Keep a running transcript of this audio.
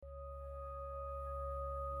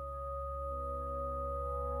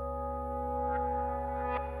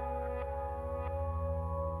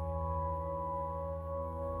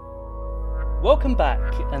Welcome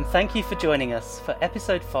back, and thank you for joining us for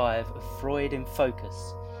episode 5 of Freud in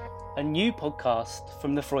Focus, a new podcast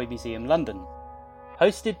from the Freud Museum London,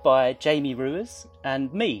 hosted by Jamie Ruers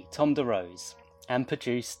and me, Tom DeRose, and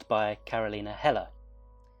produced by Carolina Heller.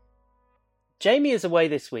 Jamie is away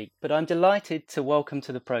this week, but I'm delighted to welcome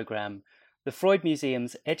to the programme the Freud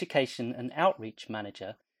Museum's Education and Outreach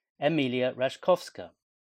Manager, Emilia Rajkowska.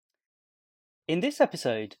 In this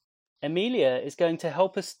episode, Emilia is going to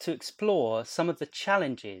help us to explore some of the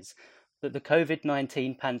challenges that the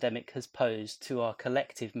COVID-19 pandemic has posed to our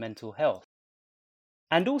collective mental health,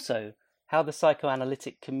 and also how the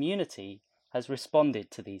psychoanalytic community has responded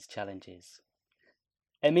to these challenges.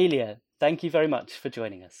 Emilia, thank you very much for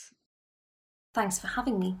joining us. Thanks for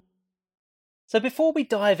having me. So before we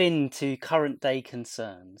dive into current day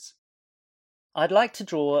concerns, I'd like to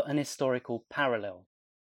draw an historical parallel.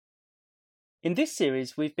 In this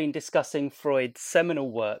series, we've been discussing Freud's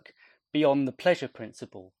seminal work, Beyond the Pleasure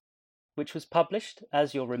Principle, which was published,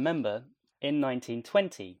 as you'll remember, in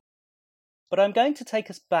 1920. But I'm going to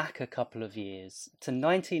take us back a couple of years to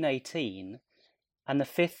 1918 and the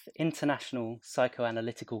 5th International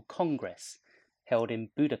Psychoanalytical Congress, held in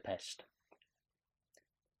Budapest.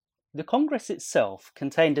 The Congress itself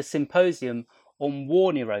contained a symposium on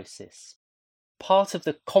war neurosis, part of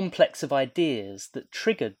the complex of ideas that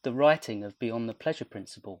triggered the writing of Beyond the Pleasure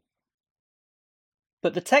Principle.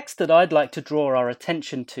 But the text that I'd like to draw our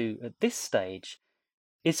attention to at this stage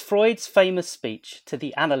is Freud's famous speech to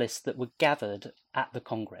the analysts that were gathered at the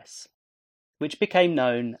Congress, which became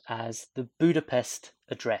known as the Budapest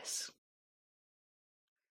Address.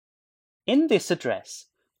 In this address,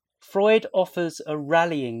 Freud offers a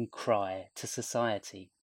rallying cry to society,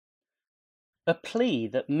 a plea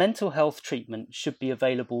that mental health treatment should be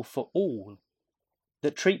available for all,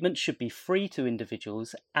 that treatment should be free to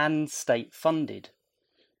individuals and state-funded,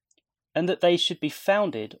 and that they should be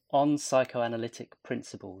founded on psychoanalytic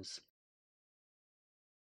principles.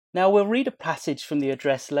 Now, we'll read a passage from the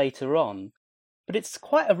address later on, but it's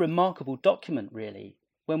quite a remarkable document, really,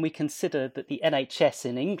 when we consider that the NHS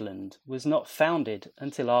in England was not founded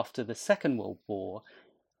until after the Second World War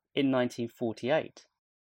in 1948.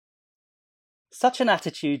 Such an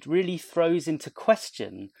attitude really throws into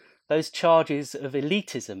question those charges of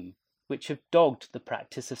elitism which have dogged the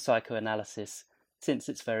practice of psychoanalysis since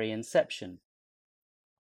its very inception.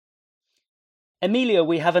 Emilia,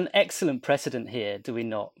 we have an excellent precedent here, do we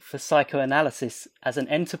not, for psychoanalysis as an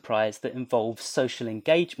enterprise that involves social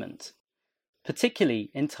engagement,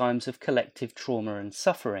 particularly in times of collective trauma and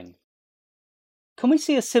suffering. Can we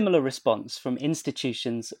see a similar response from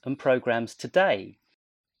institutions and programmes today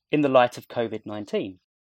in the light of COVID-19?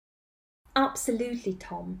 Absolutely,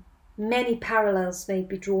 Tom. Many parallels may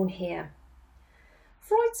be drawn here.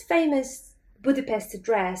 Freud's famous Budapest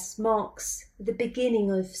Address marks the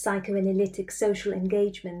beginning of psychoanalytic social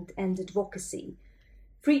engagement and advocacy.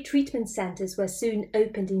 Free treatment centres were soon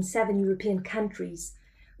opened in 7 European countries,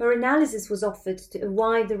 where analysis was offered to a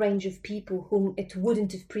wide range of people whom it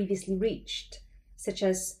wouldn't have previously reached, such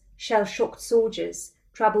as shell-shocked soldiers,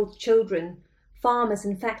 troubled children, farmers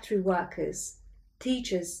and factory workers,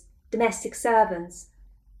 teachers, domestic servants,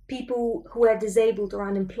 people who were disabled or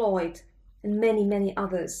unemployed, and many, many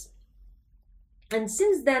others. And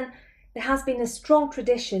since then, there has been a strong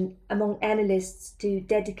tradition among analysts to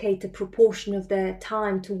dedicate a proportion of their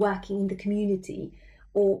time to working in the community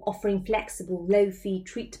or offering flexible, low-fee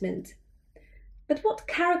treatment. But what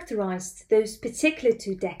characterized those particular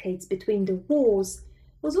 2 decades between the wars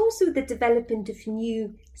was also the development of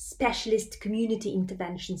new specialist community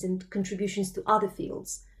interventions and contributions to other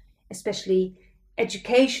fields, especially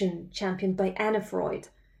education, championed by Anna Freud,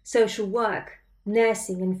 social work,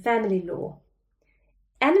 nursing and family law.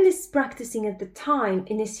 Analysts practicing at the time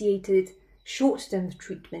initiated short-term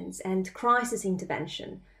treatments and crisis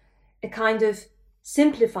intervention, a kind of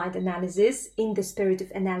simplified analysis in the spirit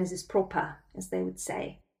of analysis proper, as they would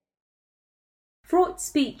say. Freud's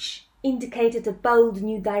speech indicated a bold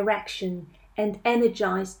new direction and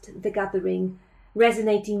energized the gathering,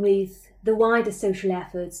 resonating with the wider social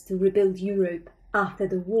efforts to rebuild Europe after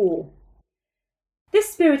the war.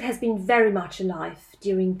 This spirit has been very much alive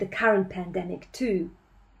during the current pandemic too,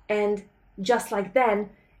 and just like then,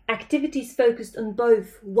 activities focused on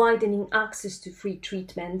both widening access to free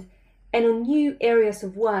treatment and on new areas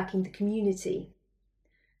of work in the community.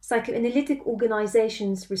 Psychoanalytic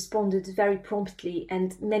organizations responded very promptly,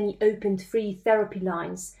 and many opened free therapy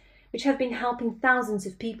lines, which have been helping thousands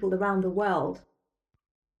of people around the world.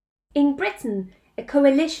 In Britain, a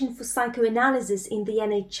coalition for psychoanalysis in the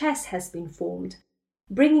NHS has been formed,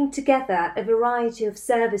 bringing together a variety of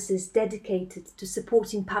services dedicated to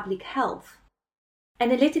supporting public health.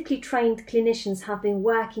 Analytically trained clinicians have been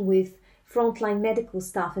working with frontline medical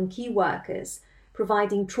staff and key workers,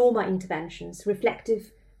 providing trauma interventions,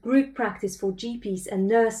 reflective group practice for GPs and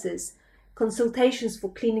nurses, consultations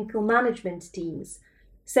for clinical management teams,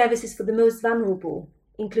 services for the most vulnerable,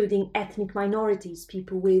 including ethnic minorities,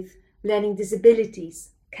 people with learning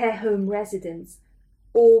disabilities, care home residents,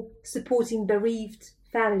 or supporting bereaved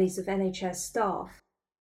families of NHS staff.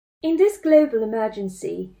 In this global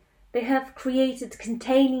emergency, they have created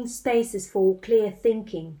containing spaces for clear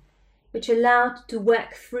thinking, which allowed to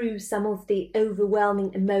work through some of the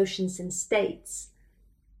overwhelming emotions and states.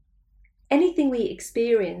 Anything we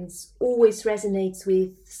experience always resonates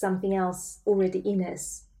with something else already in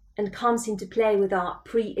us and comes into play with our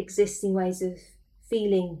pre-existing ways of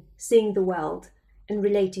feeling, seeing the world, and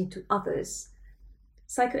relating to others.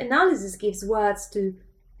 Psychoanalysis gives words to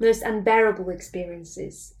most unbearable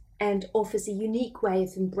experiences and offers a unique way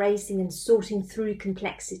of embracing and sorting through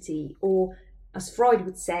complexity, or, as Freud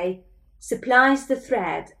would say, supplies the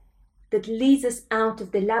thread that leads us out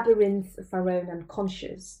of the labyrinth of our own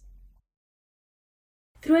unconscious.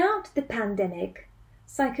 Throughout the pandemic,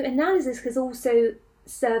 psychoanalysis has also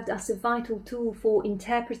served as a vital tool for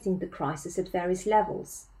interpreting the crisis at various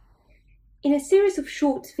levels. In a series of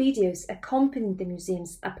short videos accompanying the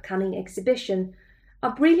museum's upcoming exhibition,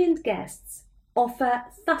 our brilliant guests offer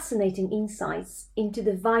fascinating insights into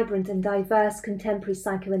the vibrant and diverse contemporary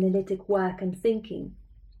psychoanalytic work and thinking.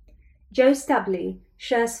 Jo Stabley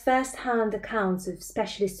shares first-hand accounts of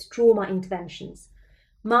specialist trauma interventions.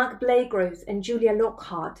 Mark Blagrove and Julia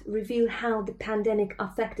Lockhart reveal how the pandemic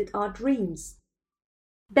affected our dreams.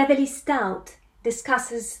 Beverly Stout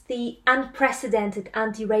discusses the unprecedented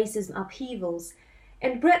anti-racism upheavals,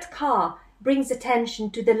 and Brett Carr brings attention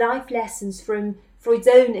to the life lessons from Freud's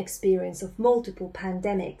own experience of multiple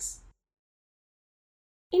pandemics.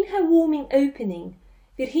 In her warming opening,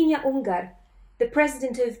 Virginia Ungar, the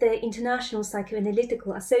president of the International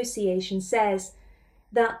Psychoanalytical Association, says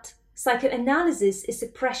that psychoanalysis is a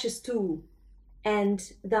precious tool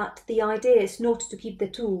and that the idea is not to keep the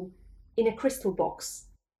tool in a crystal box.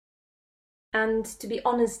 And to be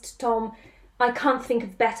honest, Tom, I can't think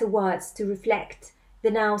of better words to reflect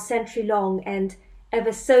the now century-long and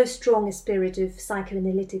ever so strong a spirit of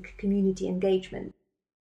psychoanalytic community engagement.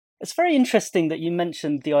 It's very interesting that you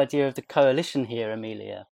mentioned the idea of the coalition here,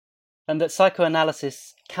 Amelia, and that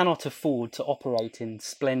psychoanalysis cannot afford to operate in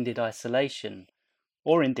splendid isolation,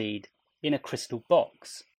 or indeed in a crystal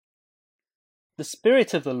box. The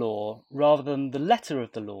spirit of the law, rather than the letter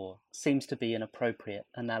of the law, seems to be an appropriate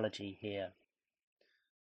analogy here.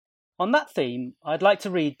 On that theme, I'd like to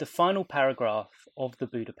read the final paragraph of the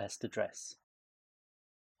Budapest Address.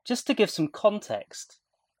 Just to give some context,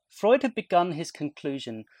 Freud had begun his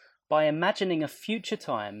conclusion by imagining a future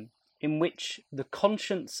time in which the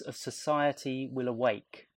conscience of society will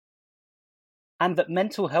awake, and that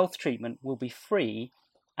mental health treatment will be free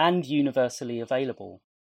and universally available.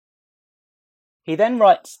 He then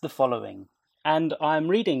writes the following, and I am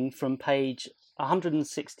reading from page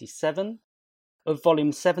 167 of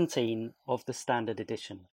volume 17 of the Standard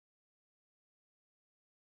Edition.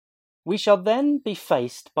 We shall then be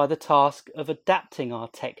faced by the task of adapting our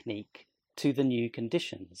technique to the new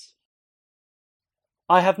conditions.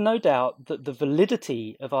 I have no doubt that the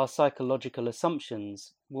validity of our psychological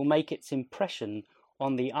assumptions will make its impression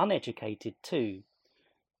on the uneducated too,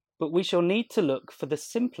 but we shall need to look for the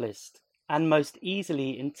simplest and most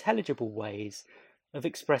easily intelligible ways of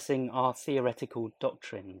expressing our theoretical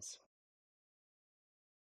doctrines.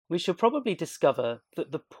 We shall probably discover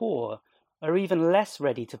that the poor are even less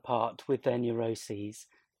ready to part with their neuroses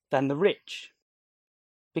than the rich,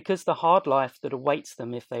 because the hard life that awaits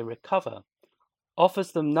them if they recover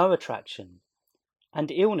offers them no attraction,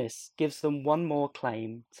 and illness gives them one more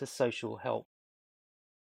claim to social help.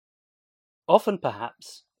 Often,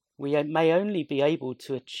 perhaps, we may only be able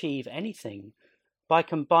to achieve anything by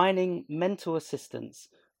combining mental assistance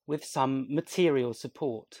with some material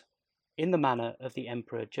support, in the manner of the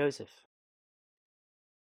Emperor Joseph.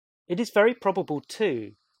 It is very probable,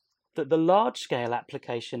 too, that the large-scale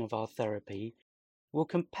application of our therapy will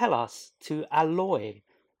compel us to alloy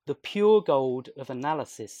the pure gold of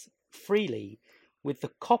analysis freely with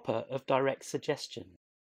the copper of direct suggestion.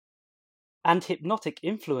 And hypnotic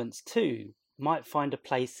influence, too, might find a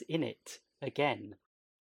place in it again,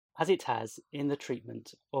 as it has in the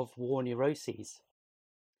treatment of war neuroses.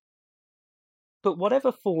 But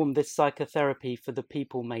whatever form this psychotherapy for the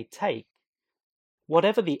people may take,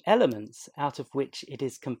 whatever the elements out of which it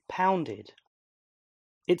is compounded,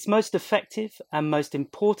 its most effective and most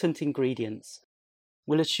important ingredients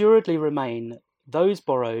will assuredly remain those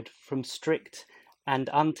borrowed from strict and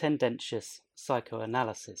Untendentious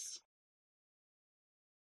Psychoanalysis.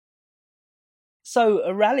 So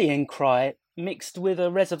a rallying cry mixed with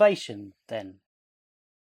a reservation, then.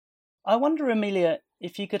 I wonder, Amelia,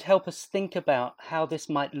 if you could help us think about how this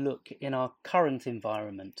might look in our current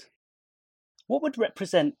environment. What would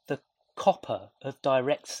represent the copper of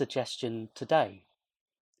direct suggestion today?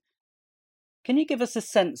 Can you give us a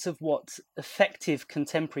sense of what effective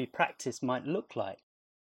contemporary practice might look like?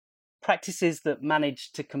 Practices that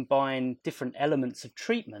manage to combine different elements of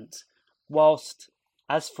treatment whilst,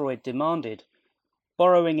 as Freud demanded,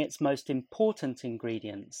 borrowing its most important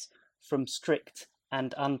ingredients from strict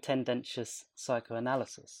and untendentious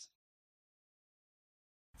psychoanalysis.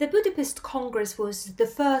 The Budapest Congress was the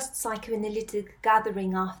first psychoanalytic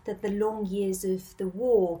gathering after the long years of the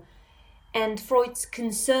war, and Freud's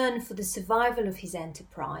concern for the survival of his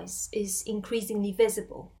enterprise is increasingly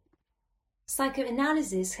visible.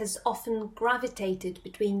 Psychoanalysis has often gravitated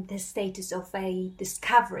between the status of a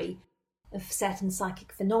discovery of certain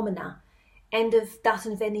psychic phenomena and of that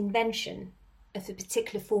of an invention of a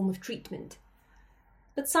particular form of treatment.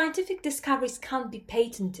 But scientific discoveries can't be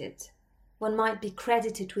patented. One might be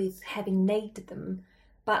credited with having made them,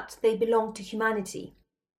 but they belong to humanity.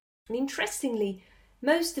 And interestingly,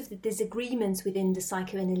 most of the disagreements within the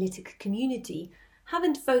psychoanalytic community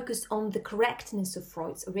haven't focused on the correctness of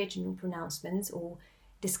Freud's original pronouncements or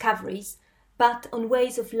discoveries, but on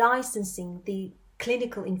ways of licensing the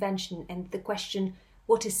clinical invention and the question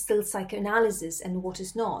what is still psychoanalysis and what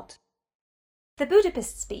is not. The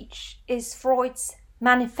Budapest speech is Freud's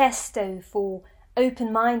manifesto for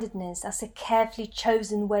open-mindedness as a carefully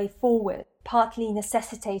chosen way forward, partly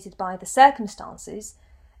necessitated by the circumstances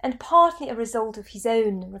and partly a result of his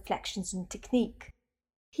own reflections and technique.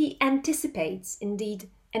 He anticipates, indeed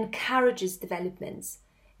encourages developments,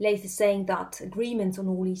 later saying that agreement on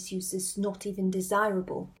all issues is not even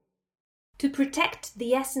desirable. To protect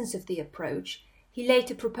the essence of the approach, he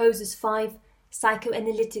later proposes 5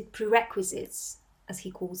 psychoanalytic prerequisites, as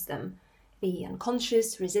he calls them: the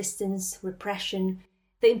unconscious, resistance, repression,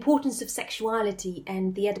 the importance of sexuality,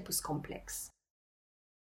 and the Oedipus complex.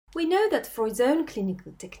 We know that Freud's own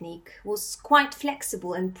clinical technique was quite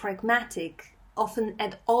flexible and pragmatic, often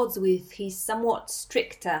at odds with his somewhat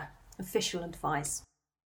stricter official advice.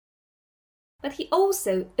 But he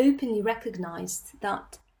also openly recognized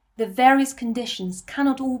that the various conditions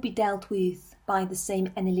cannot all be dealt with by the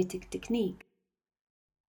same analytic technique.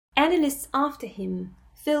 Analysts after him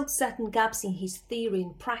filled certain gaps in his theory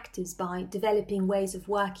and practice by developing ways of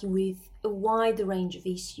working with a wider range of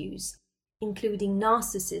issues, including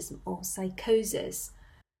narcissism or psychosis,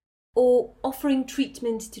 or offering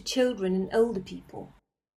treatment to children and older people.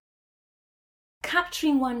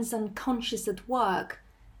 Capturing one's unconscious at work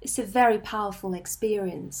is a very powerful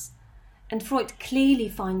experience, and Freud clearly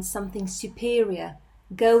finds something superior,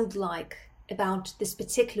 gold-like, about this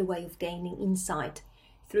particular way of gaining insight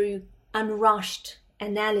through unrushed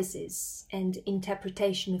analysis and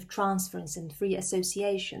interpretation of transference and free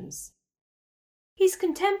associations. His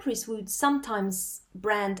contemporaries would sometimes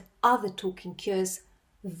brand other talking cures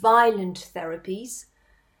violent therapies,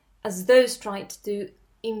 as those tried to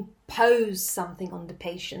impose something on the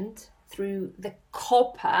patient through the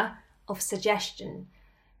copper of suggestion,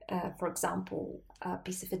 for example, a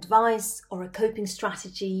piece of advice or a coping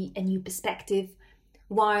strategy, a new perspective,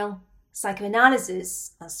 while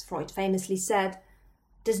psychoanalysis, as Freud famously said,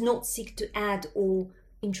 does not seek to add or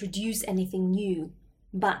introduce anything new,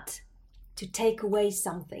 but to take away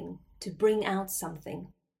something, to bring out something.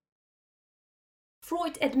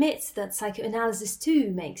 Freud admits that psychoanalysis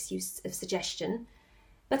too makes use of suggestion,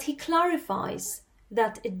 but he clarifies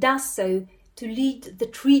that it does so to lead the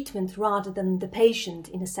treatment rather than the patient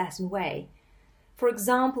in a certain way, for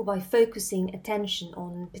example by focusing attention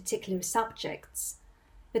on particular subjects,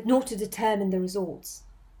 but not to determine the results.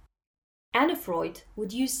 Anna Freud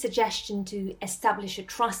would use suggestion to establish a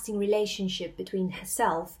trusting relationship between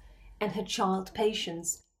herself and her child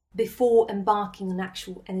patients before embarking on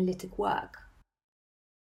actual analytic work.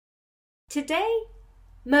 Today,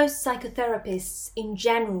 most psychotherapists in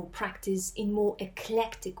general practice in more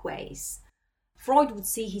eclectic ways. Freud would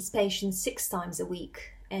see his patients 6 times a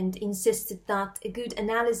week and insisted that a good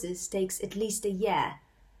analysis takes at least a year,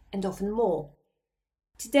 and often more.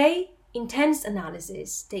 Today, intense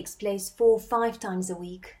analysis takes place 4 or 5 times a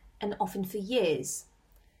week and often for years.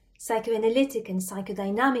 Psychoanalytic and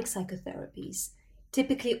psychodynamic psychotherapies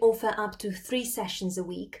typically offer up to 3 sessions a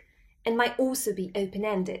week and might also be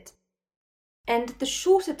open-ended. And the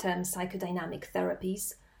shorter-term psychodynamic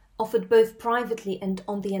therapies, offered both privately and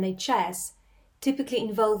on the NHS, typically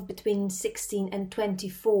involve between 16 and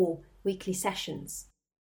 24 weekly sessions.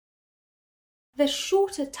 The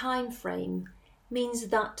shorter time frame means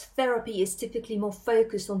that therapy is typically more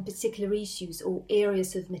focused on particular issues or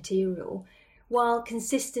areas of material, while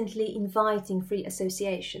consistently inviting free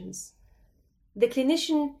associations. The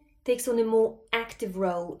clinician takes on a more active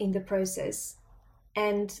role in the process,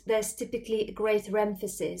 and there's typically a greater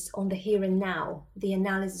emphasis on the here and now, the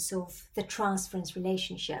analysis of the transference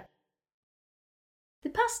relationship. The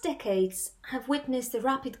past decades have witnessed the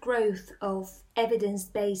rapid growth of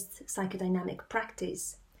evidence-based psychodynamic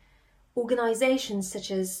practice. Organizations such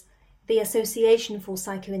as the Association for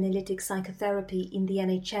Psychoanalytic Psychotherapy in the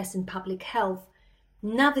NHS and Public Health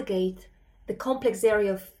navigate the complex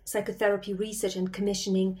area of psychotherapy research and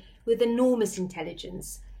commissioning with enormous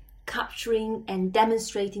intelligence, capturing and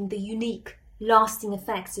demonstrating the unique, lasting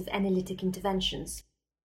effects of analytic interventions.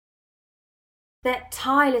 Their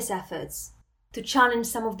tireless efforts to challenge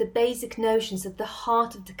some of the basic notions at the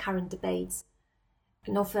heart of the current debates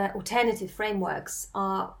and offer alternative frameworks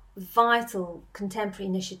are vital contemporary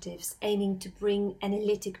initiatives aiming to bring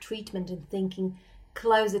analytic treatment and thinking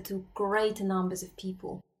closer to greater numbers of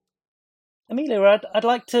people. Amelia, I'd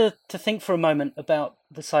like to think for a moment about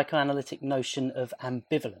the psychoanalytic notion of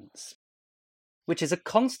ambivalence, which is a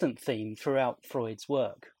constant theme throughout Freud's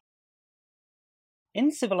work.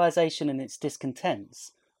 In Civilization and Its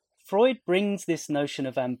Discontents, Freud brings this notion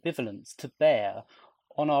of ambivalence to bear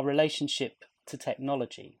on our relationship to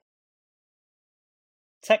technology.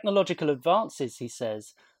 Technological advances, he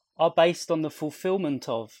says, are based on the fulfillment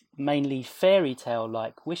of mainly fairy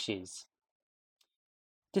tale-like wishes.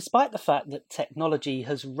 Despite the fact that technology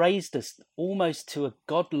has raised us almost to a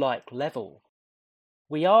godlike level,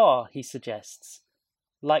 we are, he suggests,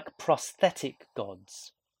 like prosthetic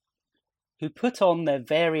gods, who put on their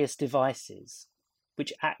various devices,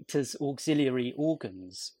 which act as auxiliary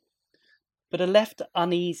organs, but are left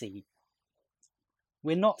uneasy.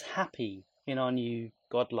 We're not happy in our new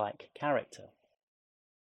godlike character.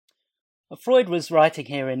 Freud was writing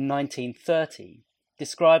here in 1930,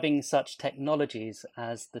 describing such technologies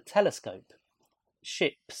as the telescope,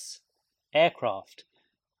 ships, aircraft,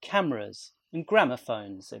 cameras, and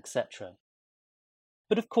gramophones, etc.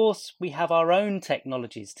 But of course, we have our own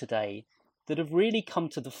technologies today that have really come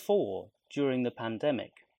to the fore during the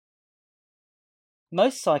pandemic.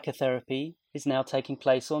 Most psychotherapy is now taking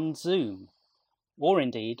place on Zoom, or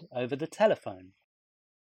indeed over the telephone.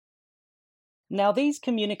 Now, these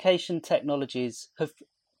communication technologies have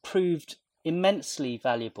proved immensely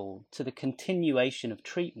valuable to the continuation of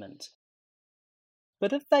treatment.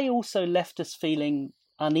 But have they also left us feeling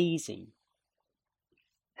uneasy?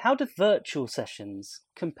 How do virtual sessions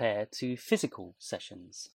compare to physical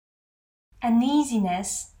sessions?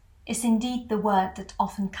 Uneasiness is indeed the word that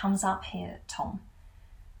often comes up here, Tom.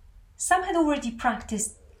 Some had already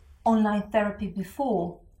practiced online therapy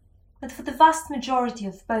before, but for the vast majority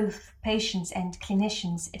of both patients and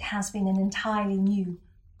clinicians, it has been an entirely new,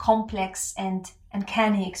 complex and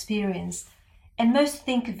uncanny experience, and most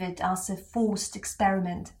think of it as a forced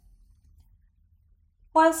experiment.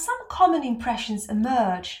 While some common impressions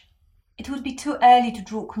emerge, it would be too early to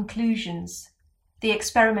draw conclusions. The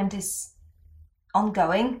experiment is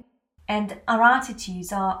ongoing, and our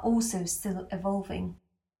attitudes are also still evolving.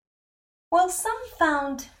 While some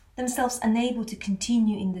found themselves unable to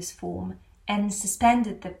continue in this form and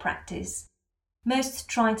suspended their practice, most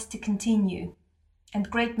tried to continue, and a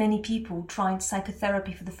great many people tried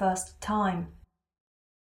psychotherapy for the first time.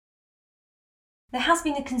 There has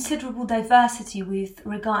been a considerable diversity with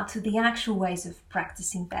regard to the actual ways of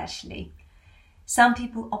practicing partially. Some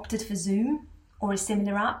people opted for Zoom or a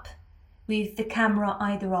similar app, with the camera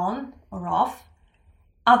either on or off.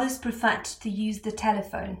 Others preferred to use the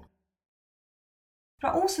telephone.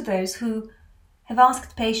 There are also those who have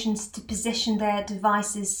asked patients to position their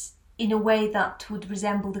devices in a way that would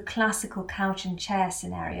resemble the classical couch and chair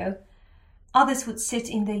scenario. Others would sit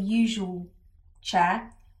in their usual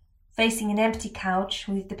chair, facing an empty couch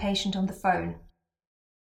with the patient on the phone.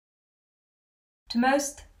 To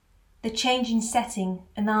most, the change in setting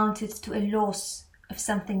amounted to a loss of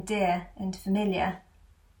something dear and familiar,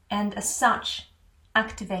 and as such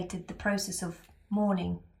activated the process of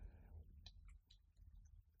mourning.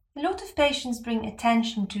 A lot of patients bring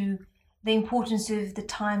attention to the importance of the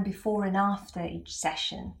time before and after each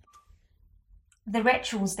session, the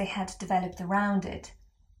rituals they had developed around it,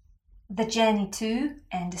 the journey to,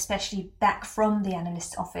 and especially back from the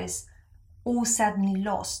analyst's office, all suddenly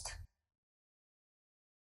lost.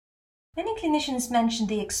 Many clinicians mention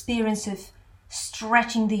the experience of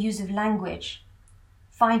stretching the use of language,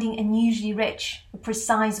 finding unusually rich or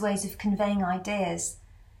precise ways of conveying ideas,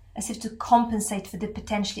 as if to compensate for the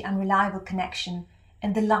potentially unreliable connection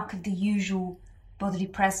and the lack of the usual bodily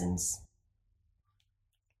presence.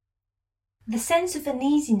 The sense of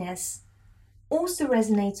uneasiness also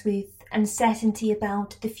resonates with uncertainty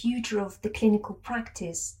about the future of the clinical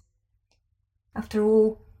practice. After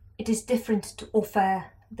all, it is different to offer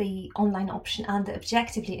the online option under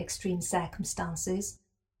objectively extreme circumstances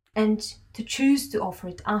and to choose to offer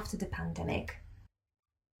it after the pandemic.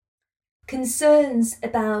 Concerns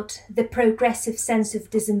about the progressive sense of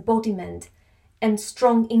disembodiment and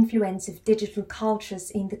strong influence of digital cultures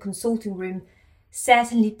in the consulting room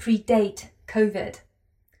certainly predate COVID.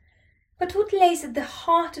 But what lays at the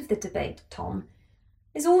heart of the debate, Tom,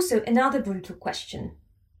 is also another brutal question: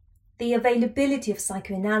 the availability of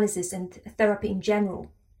psychoanalysis and therapy in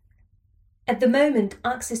general. At the moment,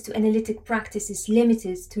 access to analytic practice is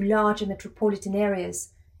limited to larger metropolitan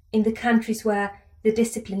areas in the countries where the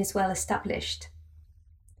discipline is well established.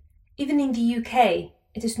 Even in the UK,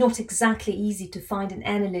 it is not exactly easy to find an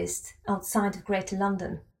analyst outside of Greater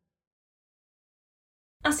London.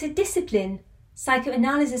 As a discipline,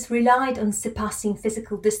 psychoanalysis relied on surpassing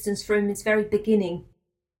physical distance from its very beginning.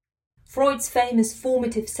 Freud's famous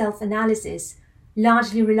formative self-analysis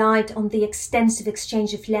largely relied on the extensive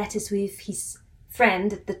exchange of letters with his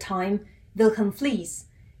friend at the time, Wilhelm Fliess,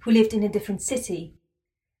 who lived in a different city.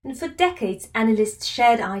 And for decades, analysts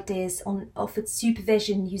shared ideas of its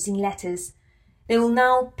supervision using letters. They will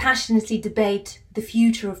now passionately debate the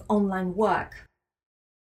future of online work.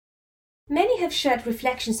 Many have shared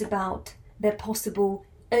reflections about their possible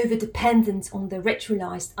overdependence on the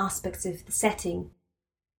ritualized aspects of the setting.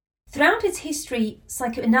 Throughout its history,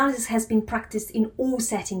 psychoanalysis has been practiced in all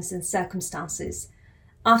settings and circumstances.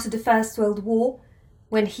 After the First World War,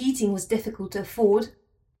 when heating was difficult to afford,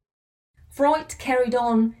 Freud carried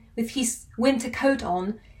on with his winter coat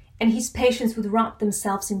on, and his patients would wrap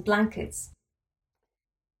themselves in blankets.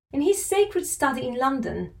 In his Sacred Study in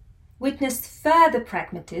London, witnessed further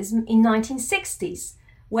pragmatism in 1960s,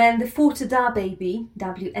 when the Faute d'Art baby,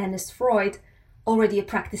 W. Ernest Freud, already a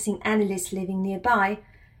practicing analyst living nearby,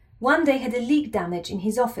 one day had a leak damage in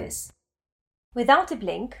his office. Without a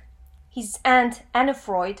blink, his aunt Anna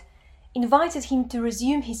Freud invited him to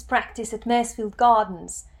resume his practice at Maresfield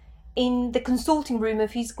Gardens in the consulting room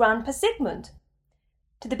of his grandpa Sigmund.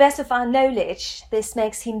 To the best of our knowledge, this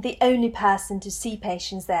makes him the only person to see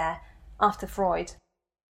patients there after Freud.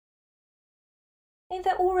 In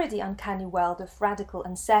the already uncanny world of radical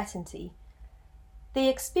uncertainty, the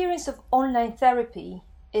experience of online therapy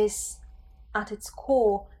is, at its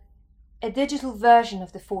core, a digital version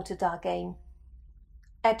of the Faute d'Art game.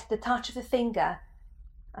 At the touch of a finger,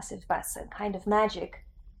 as if by some kind of magic,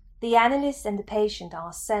 the analyst and the patient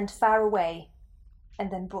are sent far away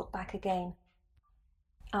and then brought back again,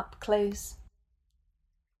 up close.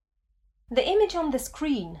 The image on the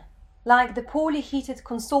screen, like the poorly heated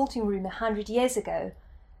consulting room 100 years ago,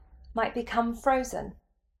 might become frozen.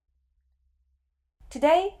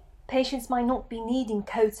 Today, patients might not be needing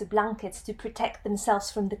coats or blankets to protect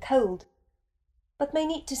themselves from the cold, but may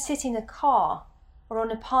need to sit in a car or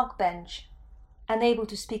on a park bench, unable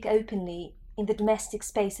to speak openly in the domestic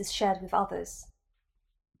spaces shared with others.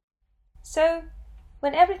 So,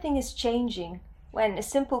 when everything is changing, when a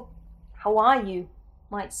simple "how are you"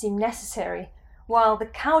 might seem necessary, while the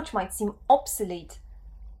couch might seem obsolete,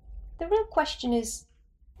 the real question is,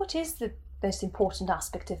 what is the most important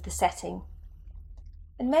aspect of the setting?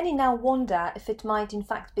 And many now wonder if it might in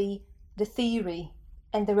fact be the theory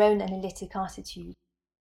and their own analytic attitude.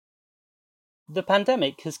 The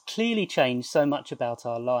pandemic has clearly changed so much about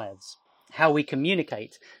our lives, how we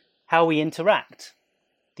communicate, how we interact,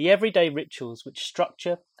 the everyday rituals which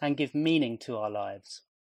structure and give meaning to our lives.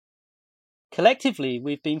 Collectively,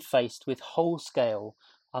 we've been faced with whole-scale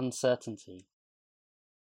uncertainty.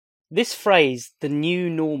 This phrase, the new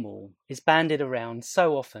normal, is bandied around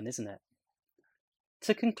so often, isn't it?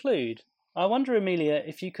 To conclude, I wonder, Amelia,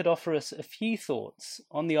 if you could offer us a few thoughts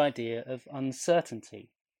on the idea of uncertainty.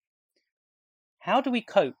 How do we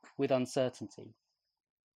cope with uncertainty?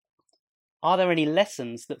 Are there any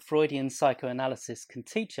lessons that Freudian psychoanalysis can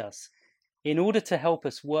teach us in order to help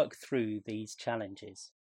us work through these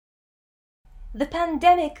challenges? The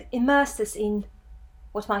pandemic immersed us in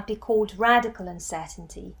what might be called radical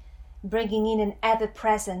uncertainty, bringing in an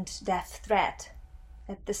ever-present death threat.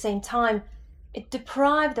 At the same time, it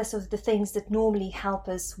deprived us of the things that normally help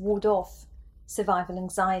us ward off survival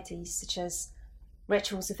anxieties, such as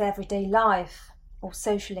rituals of everyday life or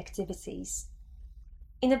social activities.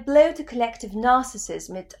 In a blow to collective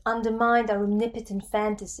narcissism, it undermined our omnipotent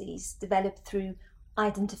fantasies developed through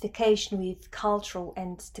identification with cultural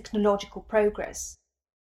and technological progress.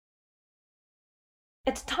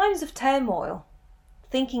 At times of turmoil,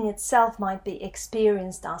 thinking itself might be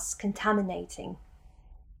experienced as contaminating.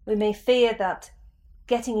 We may fear that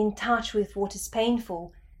getting in touch with what is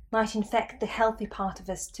painful might infect the healthy part of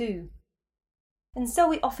us too. And so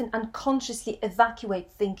we often unconsciously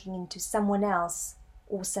evacuate thinking into someone else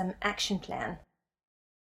or some action plan.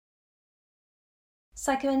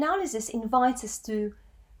 Psychoanalysis invites us to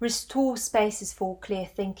restore spaces for clear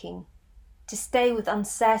thinking, to stay with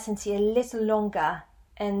uncertainty a little longer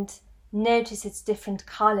and notice its different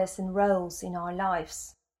colours and roles in our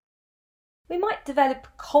lives. We might develop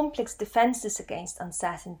complex defences against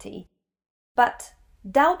uncertainty, but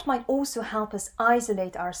doubt might also help us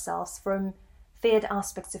isolate ourselves from feared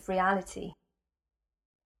aspects of reality.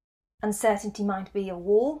 Uncertainty might be a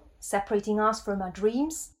wall separating us from our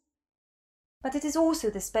dreams, but it is also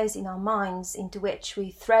the space in our minds into which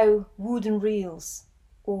we throw wooden reels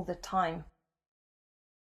all the time.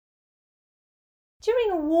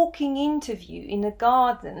 During a walking interview in a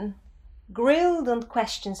garden, grilled on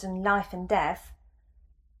questions on life and death,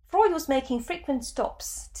 Freud was making frequent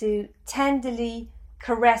stops to tenderly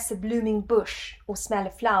caress a blooming bush or smell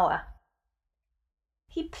a flower.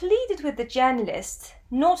 He pleaded with the journalist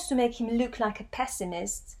not to make him look like a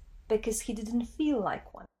pessimist because he didn't feel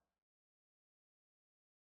like one.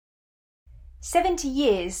 70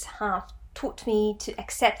 years have taught me to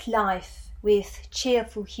accept life with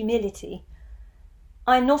cheerful humility.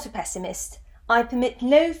 I am not a pessimist. I permit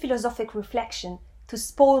no philosophic reflection to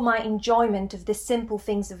spoil my enjoyment of the simple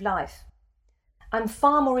things of life. I'm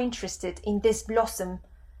far more interested in this blossom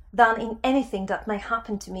than in anything that may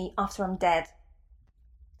happen to me after I'm dead.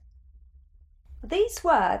 These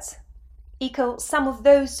words echo some of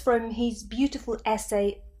those from his beautiful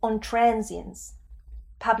essay on transience,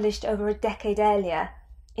 published over a decade earlier,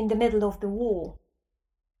 in the middle of the war.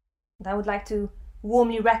 And I would like to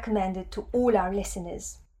warmly recommend it to all our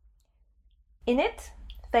listeners. In it,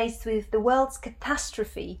 faced with the world's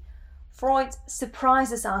catastrophe, Freud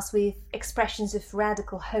surprises us with expressions of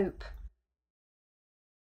radical hope.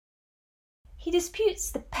 He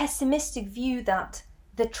disputes the pessimistic view that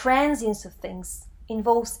the transience of things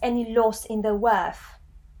involves any loss in their worth,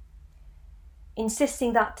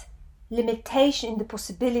 insisting that limitation in the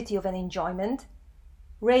possibility of an enjoyment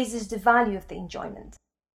raises the value of the enjoyment,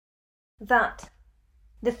 that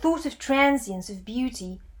the thought of transience of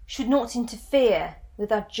beauty should not interfere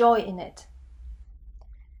with our joy in it.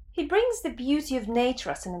 He brings the beauty of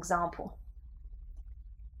nature as an example.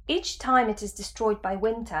 Each time it is destroyed by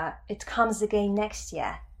winter, it comes again next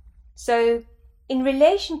year. So, in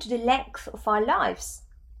relation to the length of our lives,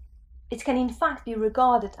 it can in fact be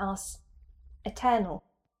regarded as eternal.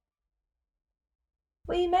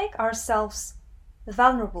 We make ourselves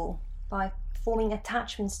vulnerable by forming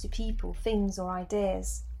attachments to people, things, or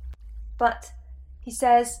ideas. But, he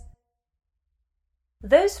says,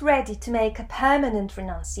 those ready to make a permanent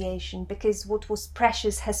renunciation because what was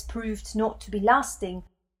precious has proved not to be lasting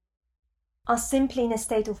are simply in a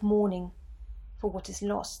state of mourning for what is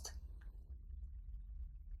lost.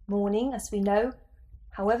 Mourning, as we know,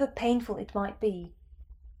 however painful it might be,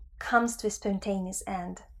 comes to a spontaneous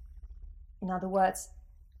end. In other words,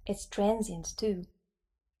 it's transient too.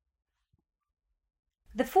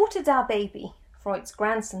 The Forte-Dare baby, Freud's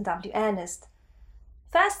grandson W. Ernest,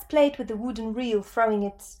 first played with the wooden reel, throwing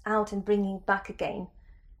it out and bringing it back again.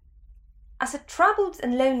 As a troubled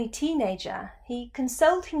and lonely teenager, he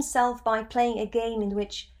consoled himself by playing a game in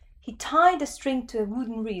which he tied a string to a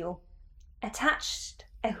wooden reel, attached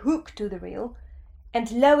a hook to the reel,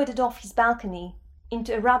 and lowered it off his balcony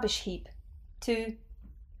into a rubbish heap to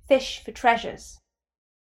fish for treasures.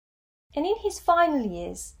 And in his final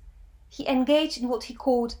years, he engaged in what he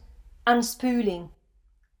called unspooling,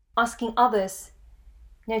 asking others,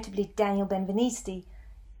 notably Daniel Benveniste,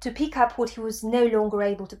 to pick up what he was no longer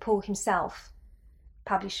able to pull himself,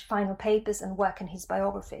 publish final papers and work on his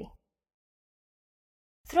biography.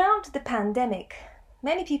 Throughout the pandemic,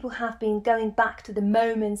 many people have been going back to the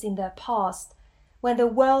moments in their past when their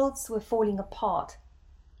worlds were falling apart.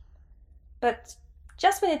 But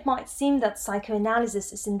just when it might seem that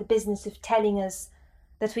psychoanalysis is in the business of telling us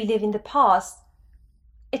that we live in the past,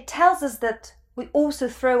 it tells us that we also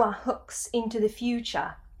throw our hooks into the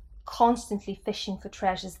future, constantly fishing for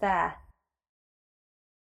treasures there.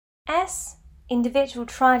 As individual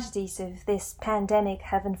tragedies of this pandemic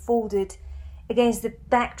have unfolded against the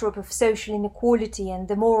backdrop of social inequality and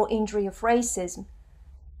the moral injury of racism,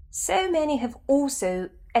 so many have also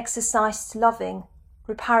exercised loving,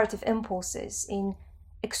 reparative impulses in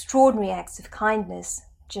extraordinary acts of kindness,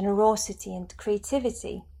 generosity, and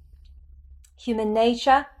creativity. Human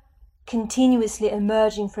nature, continuously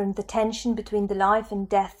emerging from the tension between the life and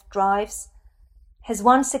death drives, has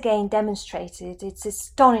once again demonstrated its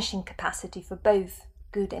astonishing capacity for both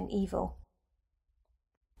good and evil.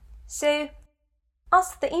 So,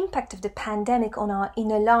 as the impact of the pandemic on our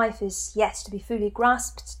inner life is yet to be fully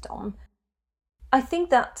grasped, Tom, I think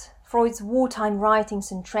that Freud's wartime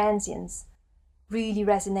writings and transience really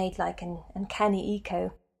resonate like an uncanny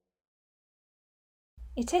echo.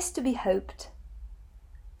 It is to be hoped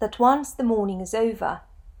that once the mourning is over,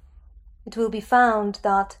 it will be found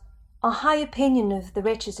that our high opinion of the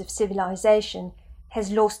riches of civilization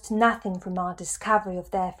has lost nothing from our discovery of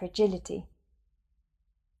their fragility.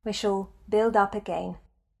 We shall build up again,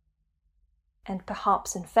 and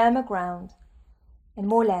perhaps on firmer ground, and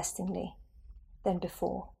more lastingly than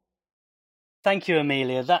before. Thank you,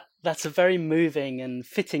 Amelia. That's a very moving and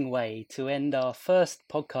fitting way to end our first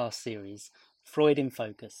podcast series, Freud in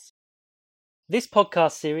Focus. This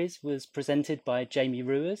podcast series was presented by Jamie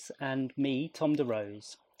Ruers and me, Tom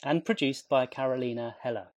DeRose, and produced by Carolina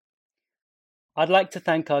Heller. I'd like to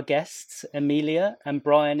thank our guests, Amelia and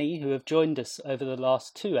Bryony, who have joined us over the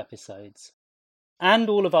last 2 episodes, and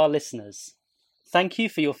all of our listeners. Thank you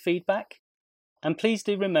for your feedback, and please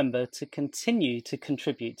do remember to continue to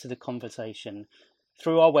contribute to the conversation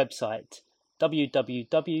through our website,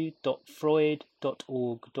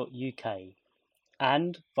 www.freud.org.uk,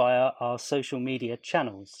 and via our social media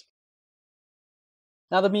channels.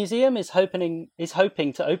 Now, the museum is hoping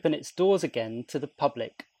to open its doors again to the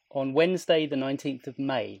public on Wednesday the 19th of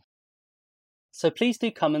May, so please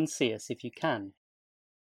do come and see us if you can.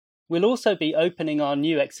 We'll also be opening our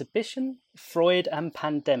new exhibition, Freud and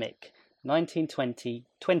Pandemic,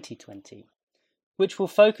 1920-2020, which will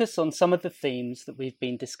focus on some of the themes that we've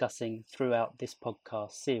been discussing throughout this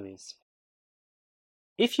podcast series.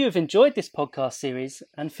 If you have enjoyed this podcast series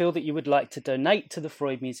and feel that you would like to donate to the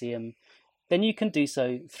Freud Museum, then you can do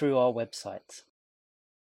so through our website.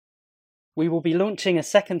 We will be launching a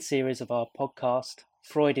second series of our podcast,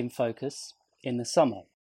 Freud in Focus, in the summer.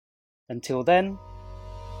 Until then,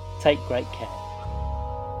 take great care.